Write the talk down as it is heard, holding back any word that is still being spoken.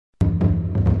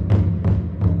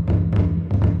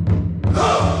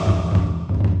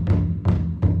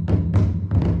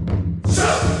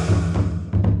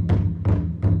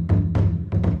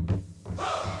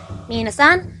皆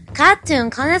さん、カートゥーン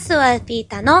コノスワーピー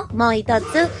タのもう一つ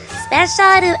スペシ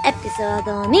ャルエピソー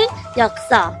ドにようこ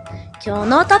そ。今日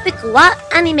のトピックは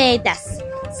アニメです。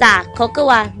さあ、ここ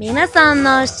は皆さん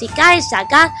の司会者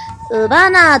がウバ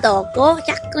ナード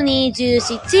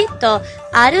527と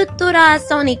アルトラ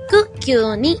ソニック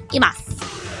級にいます。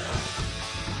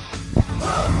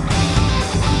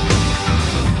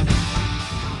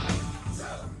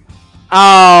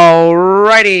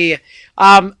Alrighty.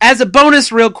 As a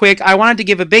bonus, real quick, I wanted to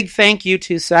give a big thank you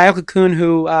to Sayaka-kun,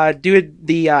 who did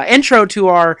the intro to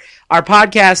our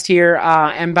podcast here,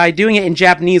 and by doing it in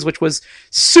Japanese, which was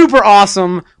super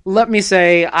awesome. Let me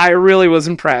say, I really was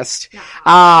impressed. But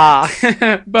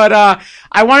I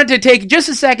wanted to take just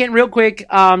a second, real quick,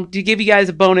 to give you guys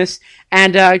a bonus,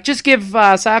 and just give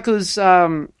Sayaku's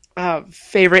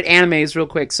favorite animes real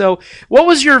quick. So what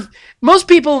was most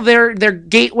people their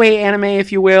gateway anime,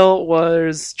 if you will,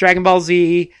 was Dragon Ball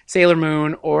Z, Sailor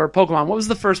Moon, or Pokemon? What was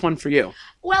the first one for you?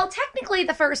 Well, technically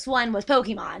the first one was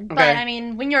Pokemon, but I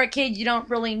mean, when you're a kid, you don't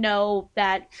really know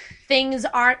that things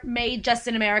aren't made just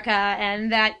in America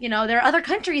and that, you know, there are other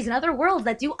countries and other worlds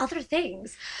that do other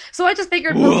things. So I just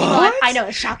figured Pokemon, I know,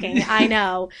 it's shocking, I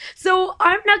know. So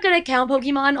I'm not going to count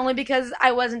Pokemon only because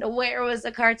I wasn't aware it was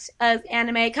a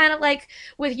anime, kind of like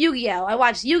with Yu-Gi-Oh! I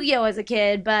watched Yu-Gi-Oh! As a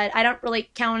kid, but I don't really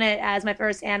count it as my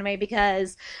first anime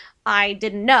because I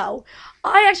didn't know.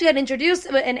 I actually got introduced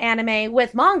to an anime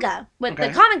with manga, with the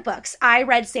comic books. I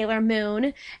read Sailor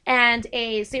Moon and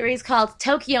a series called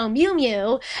Tokyo Mew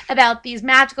Mew about these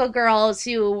magical girls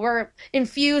who were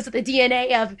infused with the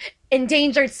DNA of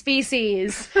endangered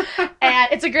species.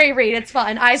 And it's a great read. It's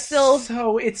fun.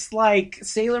 So it's like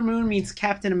Sailor Moon meets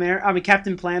Captain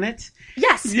Planet?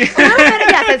 Yes. A little bit,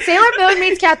 yes. Sailor Moon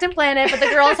meets Captain Planet, but the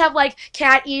girls have like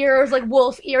cat ears, like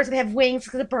wolf ears, and they have wings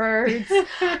because of birds.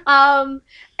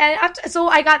 So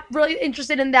I got really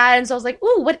interested in that, and so I was like,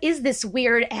 ooh, what is this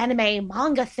weird anime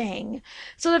manga thing?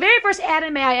 So the very first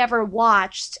anime I ever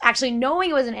watched, actually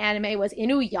knowing it was an anime, was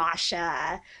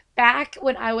Inuyasha, back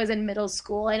when I was in middle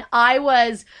school, and I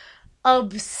was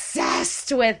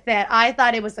obsessed with it. I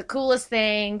thought it was the coolest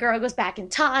thing. Girl goes back in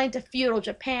time to feudal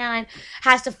Japan,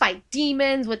 has to fight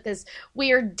demons with this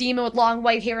weird demon with long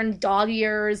white hair and dog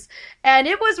ears, and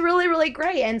it was really, really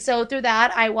great. And so through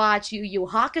that, I watched Yu Yu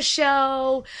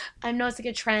Hakusho. I'm noticing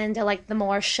a trend to like the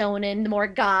more shonen, the more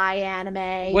guy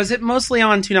anime. Was it mostly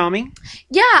on Toonami?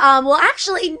 Yeah, well,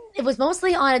 actually, it was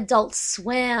mostly on Adult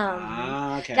Swim.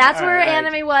 Okay. That's where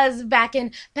anime was back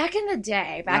in the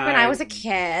day, back when I was a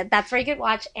kid. That's where you could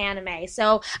watch anime.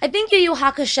 So I think Yu Yu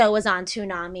Hakusho was on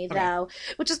Toonami, though,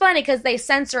 which is funny because they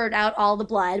censored out all the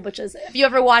blood, which is, if you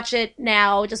ever watch it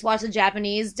now, just watch the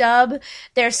Japanese dub.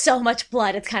 There's so much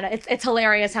blood. It's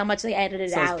hilarious how much they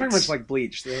edited out. So it's pretty much like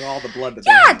Bleach. They're all the blood that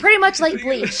Yeah, pretty much like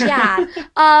Bleach, yeah.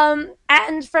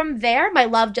 And from there, my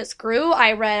love just grew.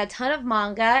 I read a ton of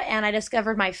manga, and I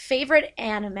discovered my favorite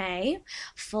anime,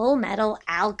 Full Metal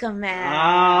Alchemist.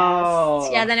 Oh.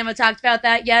 Yeah, then anyone talked about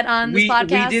that yet on this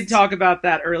podcast? We did talk about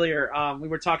that earlier. We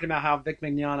were talking about how Vic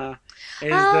Mignogna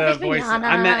is the voice.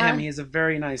 I met him. He is a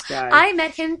very nice guy. I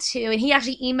met him, too, and he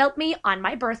actually emailed me on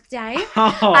my birthday.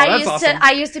 That's awesome.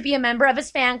 I used to be a member of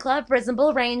his fan club,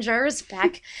 Reasonable Rangers,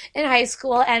 back in high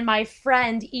school, and my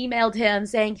friend emailed him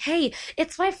saying, hey,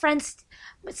 it's my friend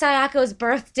Sayako's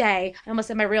birthday. I almost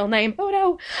said my real name.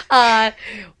 Oh no.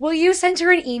 Will you send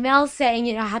her an email saying,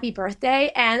 you know, happy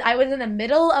birthday? And I was in the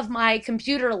middle of my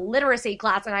computer literacy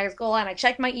class in high school, and I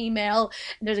checked my email,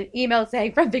 and there's an email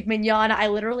saying from Vic Mignogna. I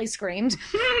literally screamed.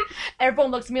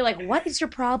 Everyone looks at me like, what is your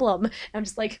problem? And I'm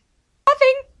just like,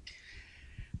 nothing.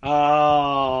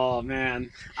 Oh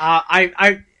man.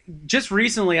 I just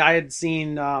recently I had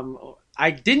seen I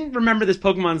didn't remember this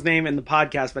Pokemon's name in the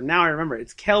podcast, but now I remember it.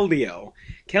 It's Keldeo.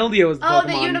 Keldeo is the Pokemon. Oh,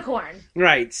 the unicorn.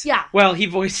 Right. Yeah. Well, he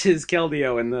voices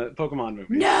Keldeo in the Pokemon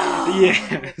movie. No!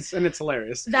 Yes, and it's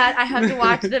hilarious. That I have to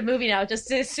watch the movie now just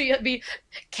to see it be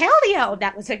Keldeo.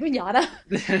 That was like Mignogna.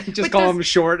 Just call him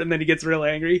short, and then he gets real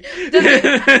angry.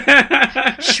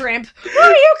 Shrimp. What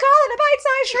are you calling a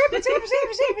bite-sized shrimp?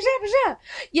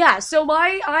 Yeah, so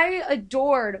I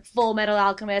adored Full Metal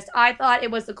Alchemist. I thought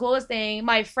it was the coolest thing.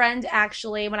 My friend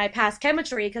actually, when I passed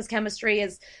chemistry, because chemistry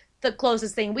is the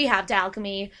closest thing we have to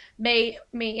alchemy, made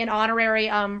me an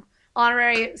honorary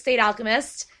state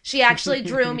alchemist. She actually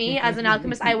drew me as an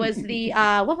alchemist. I was the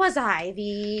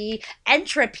the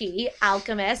entropy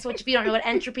alchemist, which if you don't know what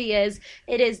entropy is,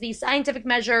 it is the scientific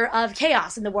measure of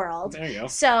chaos in the world. There you go.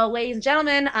 So, ladies and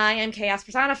gentlemen, I am chaos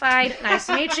personified. Nice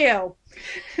to meet you.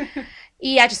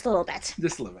 Yeah, just a little bit.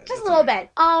 Just a little bit. Just a little bit.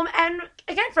 And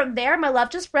again, from there, my love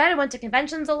just spread. I went to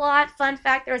conventions a lot. Fun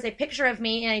fact, there was a picture of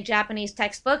me in a Japanese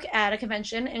textbook at a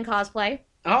convention in cosplay.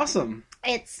 Awesome.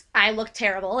 I look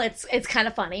terrible. It's kind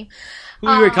of funny. Who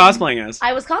were you cosplaying as?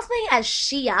 I was cosplaying as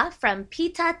Shia from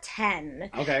Pita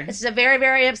 10. Okay. This is a very,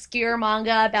 very obscure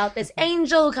manga about this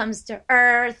angel who comes to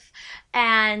Earth,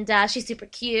 and she's super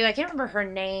cute. I can't remember her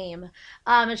name.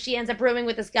 And she ends up rooming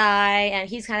with this guy, and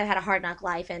he's kind of had a hard knock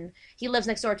life, and he lives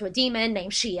next door to a demon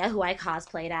named Shia, who I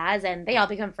cosplayed as, and they all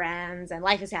become friends, and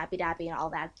life is happy-dappy and all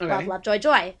that. Okay. Love, love, joy,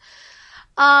 joy.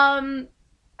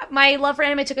 My love for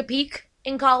anime took a peak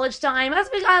in college time.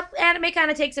 Anime kind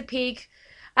of takes a peak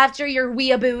after your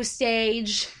weeaboo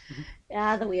stage.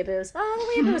 Yeah, the weeaboos.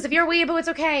 Oh, the weeaboos. If you're a weeaboo, it's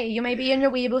okay. You may be in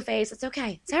your weeaboo phase. It's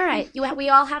okay. It's all right. We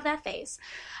all have that phase.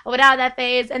 I went out of that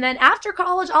phase. And then after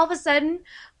college, all of a sudden,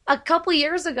 a couple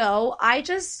years ago, I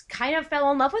just kind of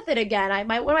fell in love with it again.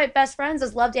 One of my best friends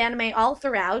has loved anime all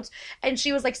throughout, and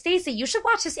she was like, "Stacy, you should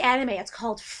watch this anime. It's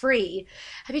called Free."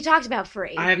 Have you talked about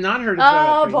Free? I have not heard of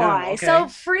Oh Free. boy! No, okay. So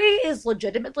Free is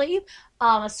legitimately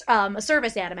a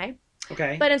service anime.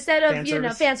 Okay. But instead of,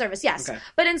 Fan fan service, yes. Okay.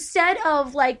 But instead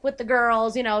of, like, with the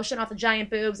girls, showing off the giant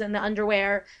boobs and the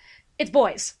underwear, it's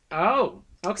boys. Oh,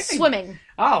 okay. Swimming.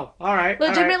 Oh, all right.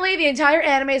 Legitimately, the entire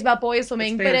anime is about boys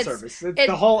swimming. It's fan but service.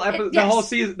 The whole episode, yes. the whole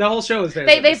season, the whole show is fan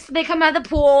They service. they come out of the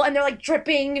pool and they're like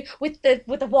dripping with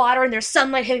the water and there's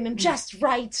sunlight hitting them just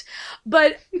right.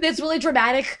 But it's really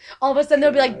dramatic. All of a sudden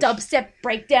there'll be like dubstep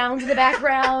breakdowns in the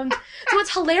background. So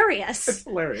it's hilarious. It's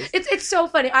hilarious. It's so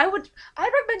funny. I'd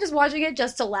recommend just watching it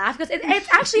just to laugh because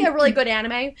it's actually a really good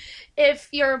anime. If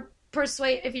you're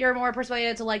more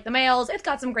persuaded to like the males, it's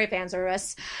got some great fan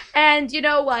service. And you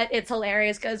know what? It's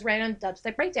hilarious because random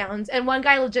dubstep breakdowns. And one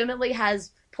guy legitimately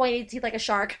has pointy teeth like a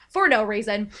shark for no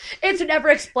reason. It's never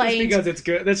explained. That's because it's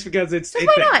good. That's because it's.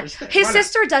 Why not? His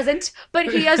sister doesn't, but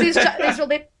he has these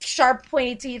really sharp,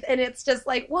 pointy teeth, and it's just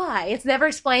like, why? It's never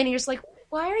explained. And you're just like,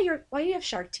 why do you have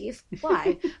shark teeth?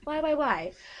 Why?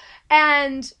 Why?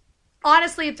 And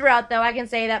honestly, throughout, though, I can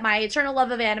say that my eternal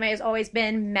love of anime has always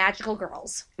been magical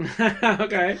girls.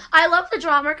 Okay. I love the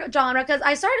genre because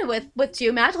I started with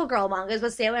two magical girl mangas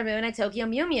with Sailor Moon and Tokyo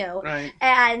Mew Mew. Right.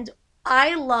 And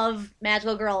I love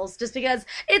magical girls just because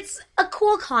it's a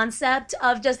cool concept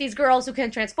of just these girls who can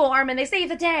transform and they save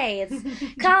the day. It's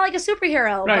kind of like a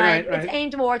superhero, right. It's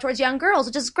aimed more towards young girls,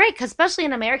 which is great because especially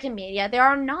in American media, there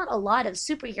are not a lot of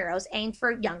superheroes aimed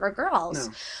for younger girls.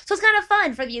 No. So it's kind of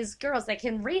fun for these girls that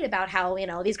can read about how,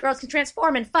 these girls can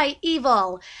transform and fight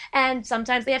evil. And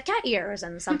sometimes they have cat ears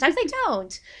and sometimes they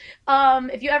don't.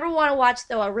 If you ever want to watch,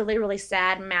 though, a really, really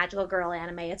sad magical girl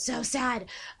anime, it's so sad.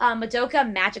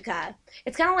 Madoka Magica.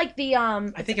 It's kind of like the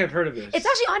I think I've heard of this. It's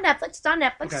actually on Netflix. It's on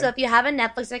Netflix. Okay. So if you have a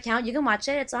Netflix account, you can watch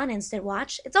it. It's on Instant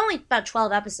Watch. It's only about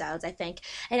 12 episodes, I think.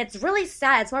 And it's really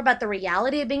sad. It's more about the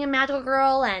reality of being a magical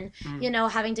girl and,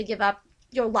 having to give up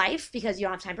your life because you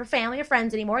don't have time for family or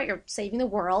friends anymore. You're saving the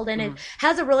world. And it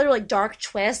has a really, really dark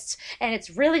twist. And it's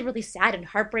really, really sad and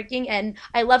heartbreaking. And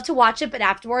I love to watch it, but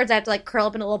afterwards I have to curl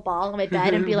up in a little ball on my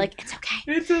bed and be like, it's okay.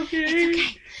 It's okay. It's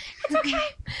okay. It's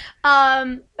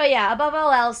okay. But yeah, above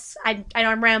all else, I know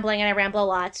I'm rambling and I ramble a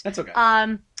lot. That's okay.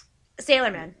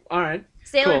 Sailor Moon. All right.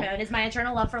 Sailor Moon is my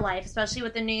eternal love for life, especially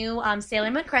with the new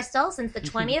Sailor Moon Crystal, since the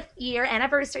 20th year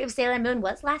anniversary of Sailor Moon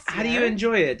was last year. How do you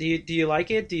enjoy it? Do you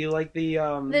like it? Do you like the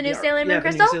new Sailor Moon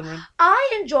Crystal? The new Sailor Moon?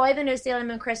 I enjoy the new Sailor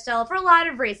Moon Crystal for a lot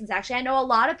of reasons, actually. I know a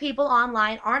lot of people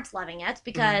online aren't loving it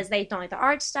because they don't like the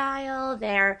art style.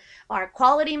 There are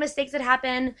quality mistakes that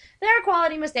happen. There are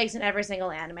quality mistakes in every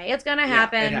single anime. It's going to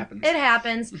happen. It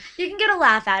happens. You can get a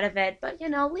laugh out of it, but,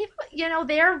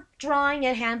 they're drawing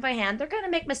it hand by hand. They're going to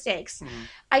make mistakes.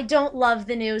 I don't love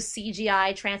the new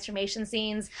CGI transformation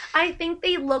scenes. I think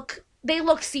they look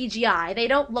CGI. They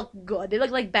don't look good. They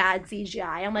look like bad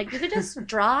CGI. I'm like, you could just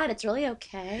draw it. It's really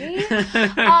okay.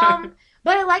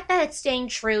 But I like that it's staying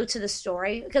true to the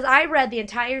story because I read the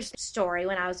entire story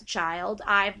when I was a child.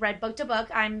 I've read book to book.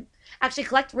 I'm actually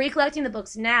recollecting the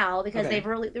books now because they've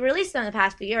released them in the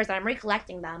past few years and I'm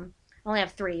recollecting them. I only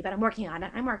have 3, but I'm working on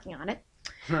it.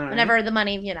 Right. Whenever the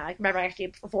money, whenever I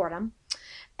actually afford them.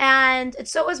 And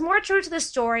so it was more true to the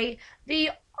story.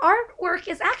 The artwork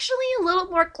is actually a little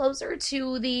more closer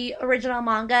to the original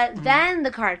manga than the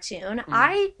cartoon.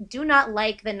 I do not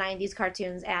like the 90s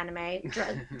cartoons anime.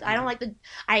 I don't like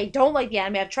the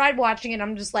anime. I've tried watching it and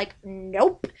I'm just like,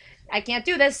 nope, I can't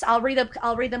do this. I'll read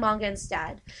the manga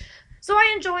instead. So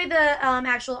I enjoy the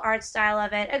actual art style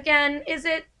of it. Again, is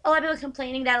it a lot of people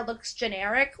complaining that it looks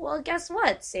generic? Well, guess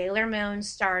what? Sailor Moon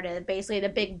started basically the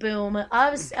big boom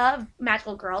of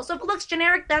magical girls. So if it looks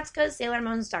generic, that's because Sailor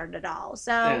Moon started it all.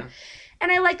 So, yeah.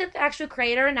 And I like that the actual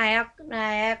creator,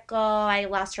 Naeko, I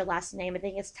lost her last name. I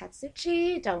think it's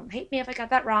Tatsuchi. Don't hate me if I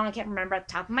got that wrong. I can't remember at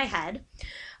the top of my head.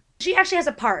 She actually has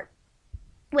a part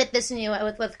with this new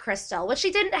with Crystal, which she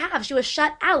didn't have. She was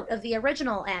shut out of the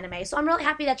original anime. So I'm really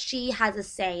happy that she has a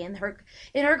say in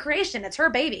her creation. It's her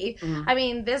baby. Mm-hmm. I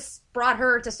mean, this brought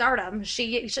her to stardom.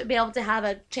 She should be able to have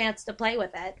a chance to play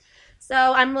with it. So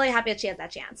I'm really happy that she has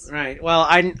that chance. Right. Well,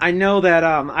 I know that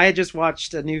I had just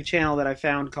watched a new channel that I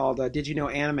found called Did You Know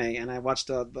Anime, and I watched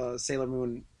the Sailor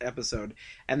Moon episode,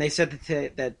 and they said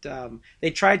that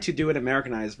they tried to do an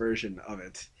Americanized version of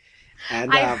it.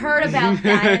 And, I heard about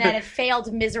that and that it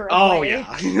failed miserably. Oh,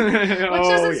 yeah. Which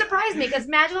doesn't surprise me because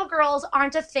magical girls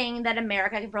aren't a thing that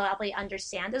America can probably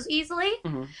understand as easily.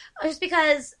 Mm-hmm. Just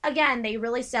because, again, they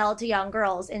really sell to young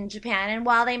girls in Japan. And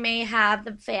while they may have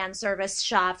the fan service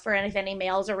shop for if any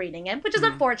males are reading it, which is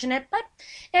unfortunate, but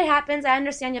it happens. I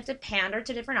understand you have to pander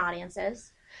to different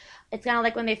audiences. It's kind of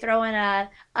like when they throw in a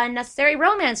unnecessary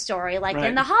romance story, like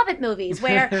in the Hobbit movies,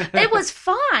 where it was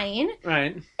fine.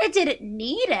 Right. It didn't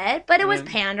need it, but it was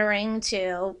pandering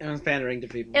to... It was pandering to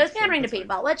people. It was pandering to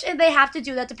people, which they have to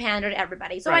do that to pander to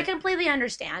everybody. So I completely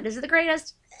understand. Is it the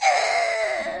greatest?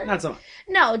 Not so much.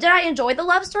 No. Did I enjoy the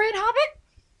love story in Hobbit?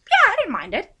 Yeah, I didn't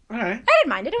mind it. All right. I didn't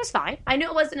mind it. It was fine. I knew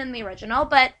it wasn't in the original,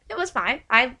 but it was fine.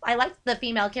 I liked the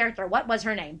female character. What was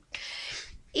her name?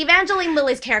 Evangeline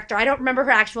Lilly's character. I don't remember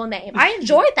her actual name. I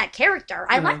enjoyed that character.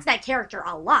 I liked that character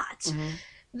a lot. Mm-hmm.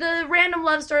 The random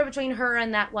love story between her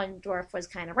and that one dwarf was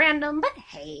kind of random, but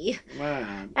hey.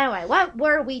 Wow. Anyway, what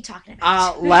were we talking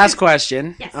about? Last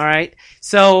question. Yes. All right.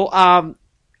 So,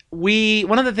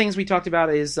 one of the things we talked about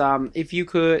is if you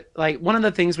could, one of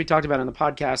the things we talked about in the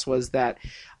podcast was that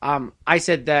I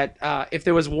said that if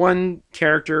there was one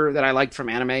character that I liked from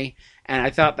anime, and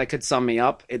I thought that could sum me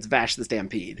up, it's Vash the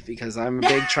Stampede, because I'm a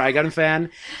big Trigun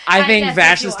fan. I think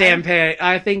Vash the Stampede,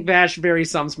 I think Vash very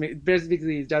sums me,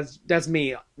 basically does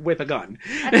me with a gun.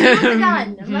 With a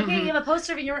gun. I'm looking at a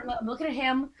poster of you. I'm looking at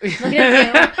him. I'm looking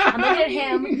at you. I'm looking at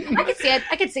him. I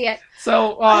can see it.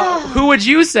 So, who would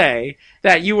you say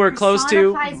that you were close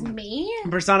to? Personifies me?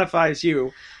 Personifies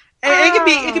you.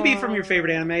 It could be from your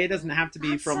favorite anime. It doesn't have to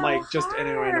be from just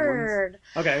any random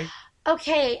ones.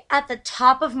 Okay, at the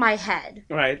top of my head.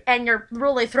 Right. And you're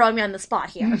really throwing me on the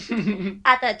spot here.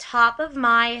 At the top of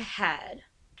my head.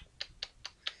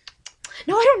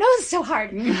 No, I don't know. This is so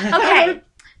hard. Okay.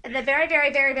 At the very,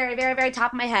 very, very, very, very, very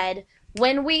top of my head,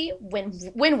 Winry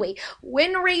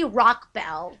Rock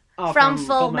Bell from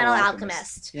Full Metal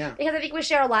Alchemist. Yeah. Because I think we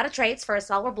share a lot of traits. First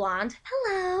of all, we're blonde.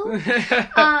 Hello.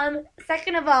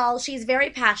 Second of all, she's very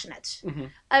passionate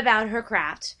about her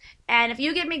craft. And if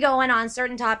you get me going on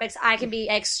certain topics, I can be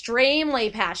extremely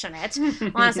passionate.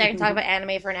 Honestly, I can talk about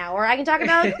anime for an hour. I can talk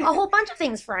about a whole bunch of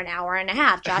things for an hour and a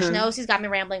half. Josh knows he's got me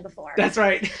rambling before. That's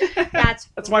right. That's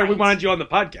why we wanted you on the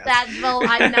podcast. Not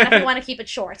if we want to keep it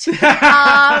short.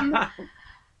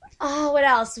 What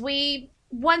else?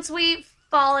 Once we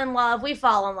fall in love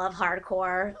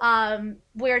hardcore.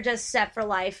 We're just set for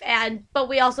life. But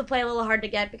we also play a little hard to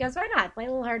get, because why not? Play a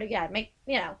little hard to get.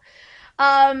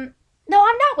 No,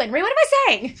 I'm not Winry. What am I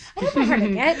saying? I don't know hard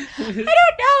to get. I don't know.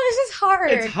 This is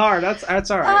hard. It's hard.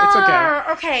 That's all right. It's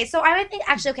okay. Okay, so I would think,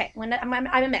 actually, okay, I'm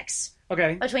a mix.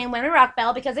 Okay. Between Winry Rock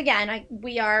Bell, because again,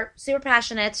 we are super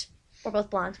passionate. We're both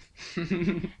blonde.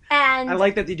 And I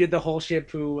like that you did the whole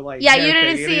shampoo, yeah, you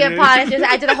didn't see it,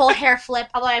 I did a whole hair flip,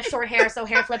 although I have short hair, so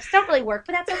hair flips don't really work,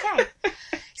 but that's okay.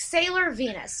 Sailor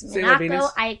Venus.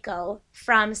 Minako Aiko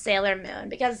from Sailor Moon,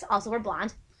 because also we're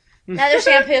blonde. Another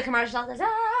shampoo commercial.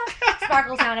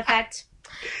 Sparkle sound effect.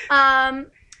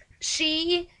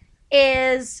 She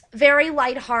is very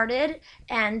lighthearted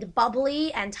and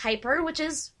bubbly and hyper, which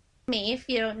is me, if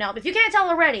you don't know. If you can't tell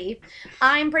already,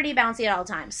 I'm pretty bouncy at all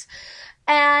times.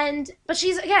 But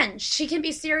she can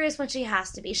be serious when she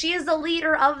has to be. She is the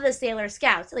leader of the Sailor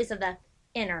Scouts, at least of the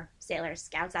inner Sailor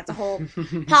Scouts. That's a whole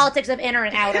politics of inner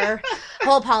and outer.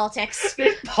 Whole politics.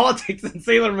 Politics in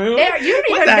Sailor Moon? You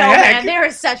don't even know, man. There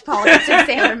is such politics in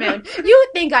Sailor Moon. You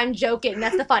think I'm joking.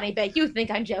 That's the funny bit. You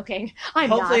think I'm joking. I'm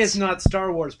not. Hopefully it's not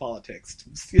Star Wars politics.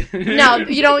 No,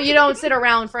 you don't sit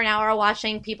around for an hour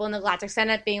watching people in the Galactic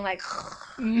Senate being like...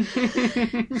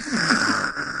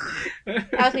 That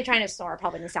was me trying to snore.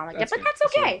 Probably didn't sound like it, but that's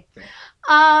okay.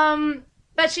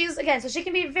 But she's, again, so she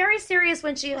can be very serious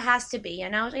when she has to be,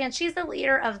 Again, she's the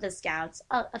leader of the Scouts,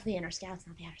 of the inner Scouts,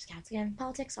 not the outer Scouts. Again,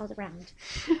 politics all around.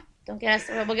 Don't get us.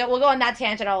 We'll go on that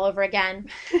tangent all over again.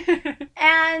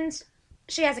 And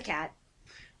she has a cat.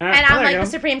 And I'm like the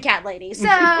supreme cat lady. So,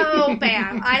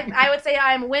 bam. I would say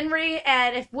I'm Winry,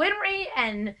 and if Winry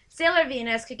and Sailor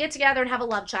Venus could get together and have a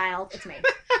love child, it's me.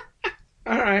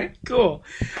 All right, cool.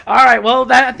 All right,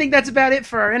 well, I think that's about it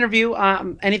for our interview.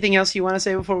 Anything else you want to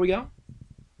say before we go?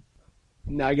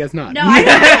 No, I guess not. No, you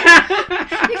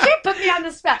can't put me on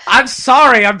the spot. I'm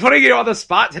sorry. I'm putting you on the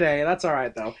spot today. That's all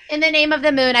right, though. In the name of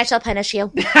the moon, I shall punish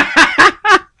you.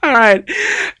 All right.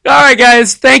 All right,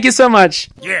 guys. Thank you so much.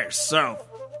 Yes, so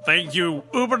thank you,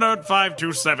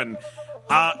 UberNerd527.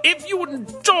 If you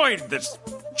enjoyed this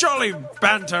jolly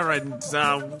banter and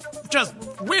just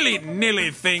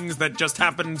willy-nilly things that just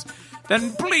happened,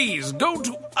 then please go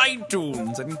to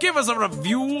iTunes and give us a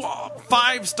review.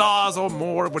 5 stars or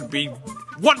more would be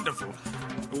wonderful.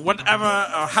 Whatever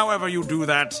or however you do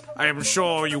that, I am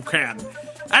sure you can.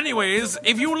 Anyways,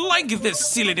 if you like this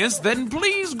silliness, then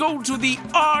please go to the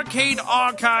Arcade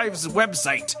Archives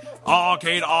website,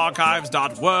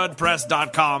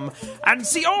 arcadearchives.wordpress.com, and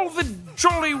see all the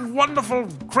jolly, wonderful,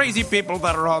 crazy people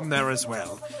that are on there as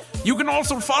well. You can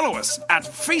also follow us at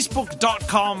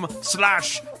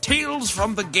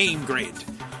facebook.com/TalesFromTheGameGrid,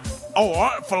 or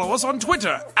follow us on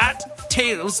Twitter at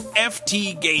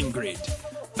TalesFTGameGrid.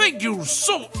 Thank you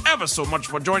so ever so much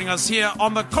for joining us here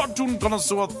on the Cartoon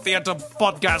Connoisseur Theater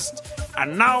podcast.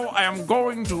 And now I am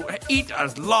going to eat a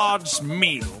large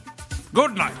meal.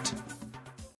 Good night.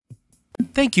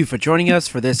 Thank you for joining us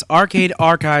for this Arcade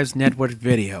Archives Network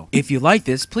video. If you like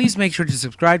this, please make sure to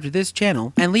subscribe to this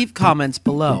channel and leave comments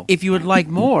below. If you would like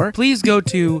more, please go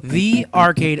to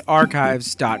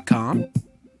thearcadearchives.com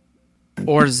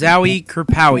or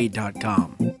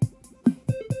zowiekerpowie.com.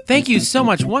 Thank you so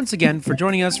much once again for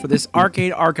joining us for this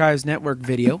Arcade Archives Network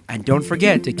video, and don't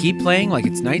forget to keep playing like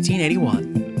it's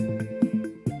 1981.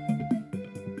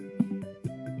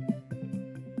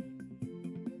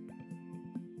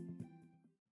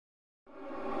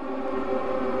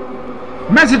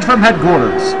 Message from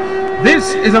headquarters.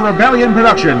 This is a Rebellion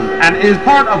production and is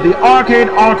part of the Arcade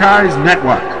Archives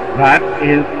Network. That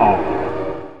is all.